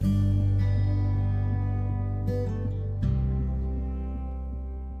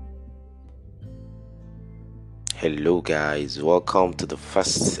Hello, guys. Welcome to the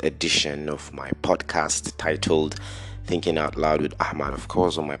first edition of my podcast titled Thinking Out Loud with Ahmad. Of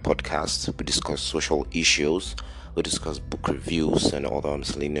course, on my podcast, we discuss social issues, we discuss book reviews, and other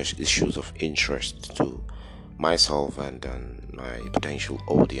miscellaneous issues of interest to myself and my potential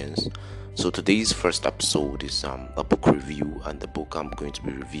audience. So, today's first episode is a book review, and the book I'm going to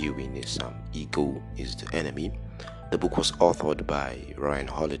be reviewing is Ego is the Enemy. The book was authored by Ryan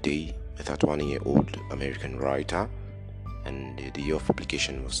Holiday, a 31-year-old American writer, and the year of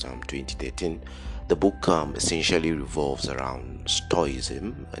publication was 2013. The book essentially revolves around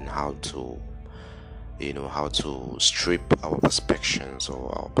Stoicism and how to strip our perceptions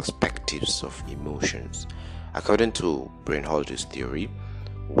or our perspectives of emotions. According to Ryan Holiday's theory,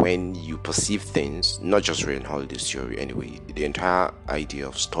 when you perceive things, not just Ryan Holiday's theory anyway, the entire idea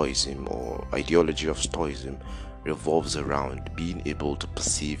of Stoicism or ideology of Stoicism revolves around being able to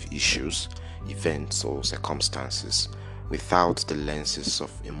perceive issues, events, or circumstances without the lenses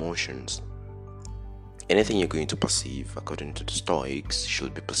of emotions. Anything you're going to perceive, according to the Stoics,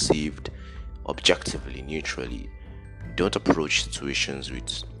 should be perceived objectively, neutrally. Don't approach situations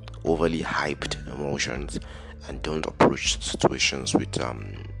with overly hyped emotions, and don't approach situations with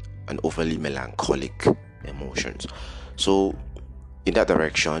an overly melancholic emotions. So, in that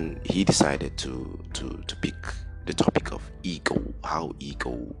direction, he decided to pick the topic of ego,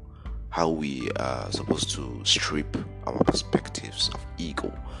 how we are supposed to strip our perspectives of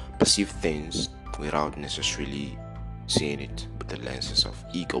ego, perceive things without necessarily seeing it with the lenses of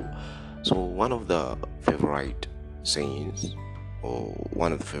ego. So one of the favorite sayings or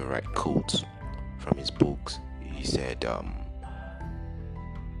one of the favorite quotes from his books, he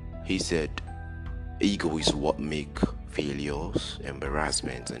said ego is what make failures,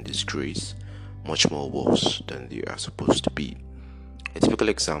 embarrassment, and disgrace much more worse than they are supposed to be. A typical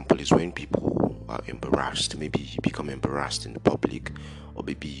example is when people are embarrassed. Maybe you become embarrassed in the public, or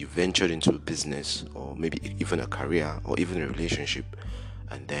maybe you ventured into a business, or maybe even a career, or even a relationship,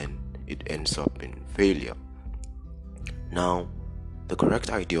 and then it ends up in failure. Now, the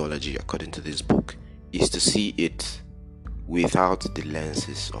correct ideology, according to this book, is to see it without the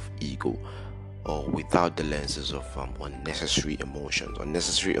lenses of ego, or without the lenses of unnecessary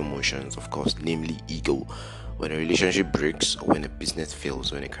emotions, of course, namely ego. When a relationship breaks, or when a business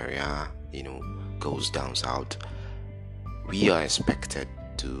fails, when a career goes down south, we are expected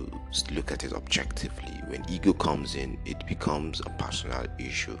to look at it objectively. When ego comes in, it becomes a personal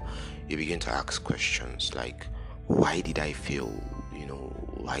issue. You begin to ask questions like, why did I fail?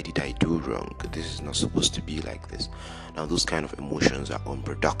 Why did I do wrong? This is not supposed to be like this. Now, those kind of emotions are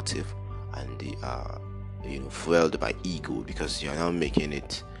unproductive, and they are fueled by ego, because you are now making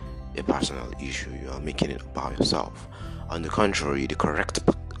it a personal issue. You are making it about yourself. On the contrary, the correct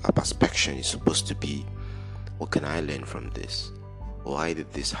perspective is supposed to be, what can I learn from this? Why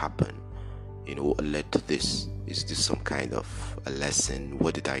did this happen? What led to this? Is this some kind of a lesson?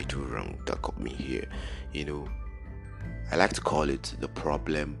 What did I do wrong that got me here? I like to call it the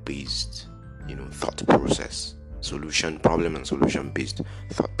problem-based thought process. Problem and solution based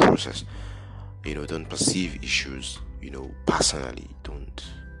thought process. Don't perceive issues personally. Don't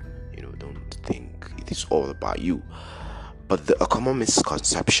think it is all about you. But a common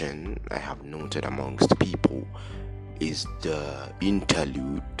misconception I have noted amongst people is the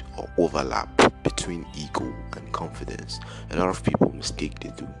interlude or overlap between ego and confidence. A lot of people mistake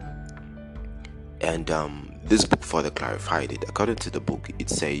the two, and this book further clarified it. According to the book, it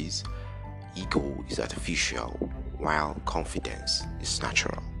says ego is artificial while confidence is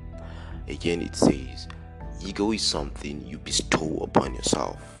natural. Again, it says ego is something you bestow upon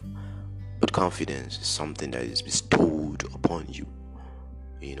yourself, but confidence is something that is bestowed upon you.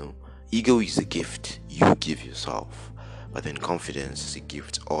 Ego is a gift you give yourself, but then confidence is a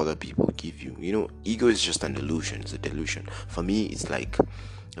gift other people give you. Ego is just an illusion. It's a delusion. For me, it's like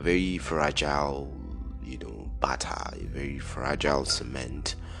a very fragile batter, a very fragile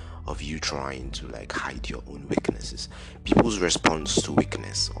cement of you trying to hide your own weaknesses. People's response to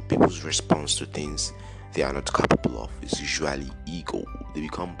weakness, or people's response to things they are not capable of, is usually ego. They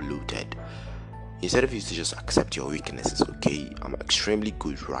become bloated. Instead of you to just accept your weaknesses, okay, I'm an extremely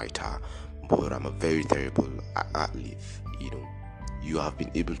good writer, but I'm a very terrible athlete. You have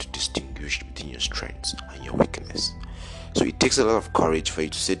been able to distinguish between your strengths and your weakness. So it takes a lot of courage for you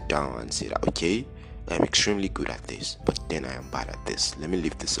to sit down and say that, okay, I'm extremely good at this, but then I am bad at this. Let me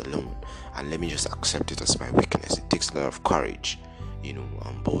leave this alone and let me just accept it as my weakness. It takes a lot of courage,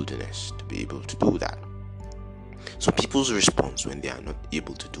 and boldness to be able to do that. So people's response when they are not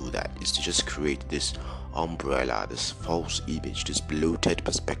able to do that is to just create this umbrella, this false image, this bloated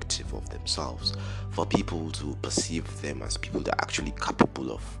perspective of themselves for people to perceive them as people that are actually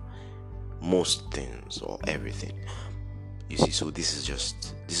capable of most things or everything. You see, so this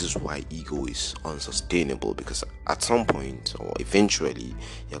is why ego is unsustainable, because at some point or eventually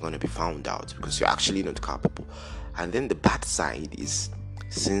you're going to be found out because you're actually not capable. And then the bad side is,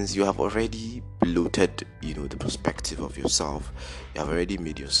 since you have already bloated, the perspective of yourself, you have already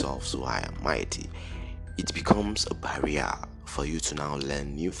made yourself so high and mighty, it becomes a barrier for you to now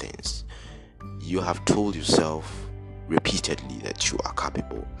learn new things. You have told yourself repeatedly that you are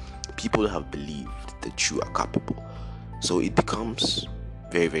capable. People have believed that you are capable. So it becomes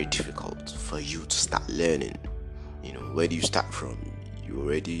very, very difficult for you to start learning. Where do you start from? You're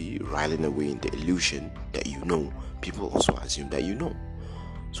already riding away in the illusion that you know. People also assume that you know.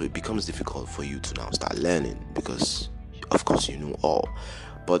 So it becomes difficult for you to now start learning because, of course, you know all.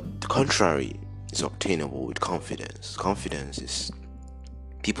 But the contrary is obtainable with confidence. Confidence is,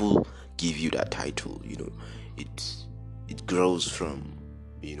 people give you that title, it grows from,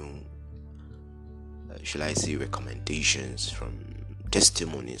 shall I say, recommendations, from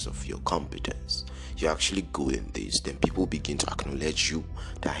testimonies of your competence. You're actually good in this, then people begin to acknowledge you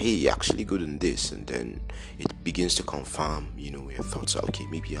that, hey, you're actually good in this, and then it begins to confirm, your thoughts are, okay,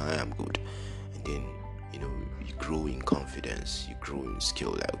 maybe I am good. And then, you grow in confidence, you grow in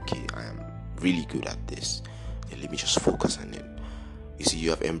skill, like, okay, I am really good at this, then let me just focus on it. You see, you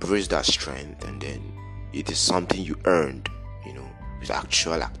have embraced that strength, and then it is something you earned, with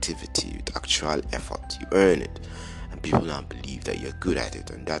actual activity, with actual effort. You earn it, and people now believe that you're good at it,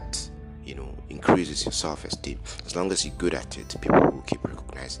 and that, increases your self-esteem. As long as you're good at it, people will keep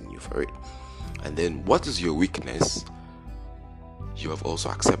recognizing you for it. And then, what is your weakness? You have also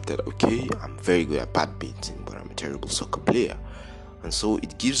accepted, okay, I'm very good at badminton, but I'm a terrible soccer player. And so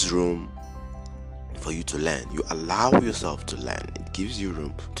it gives room for you to learn. You allow yourself to learn. It gives you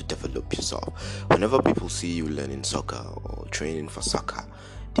room to develop yourself. Whenever people see you learning soccer or training for soccer,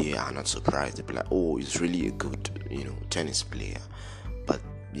 they are not surprised. They'll be like, oh, he's really a good, tennis player. But,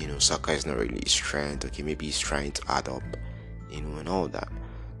 soccer is not really his strength. Okay, maybe he's trying to add up, and all that.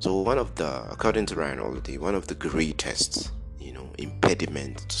 So according to Ryan Holiday, one of the greatest,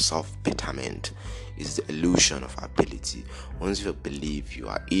 impediment to self-betterment is the illusion of ability. Once you believe you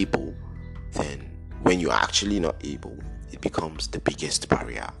are able, then when you're actually not able, it becomes the biggest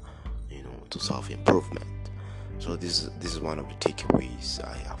barrier, to self-improvement. So this is one of the takeaways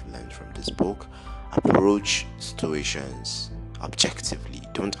I have learned from this book. Approach situations objectively.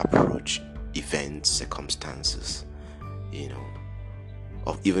 Don't approach events, circumstances,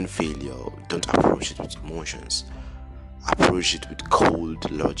 of even failure. Don't approach it with emotions. Approach it with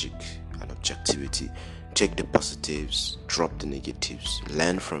cold logic and objectivity. Take the positives, drop the negatives,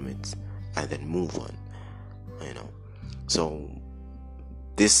 learn from it, and then move on. So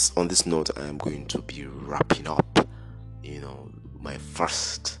on this note, I am going to be wrapping up my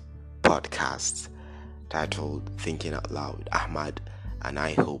first podcast titled Thinking Out Loud with Ahmad, and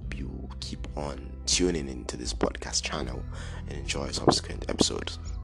I hope you keep on tuning into this podcast channel and enjoy subsequent episodes.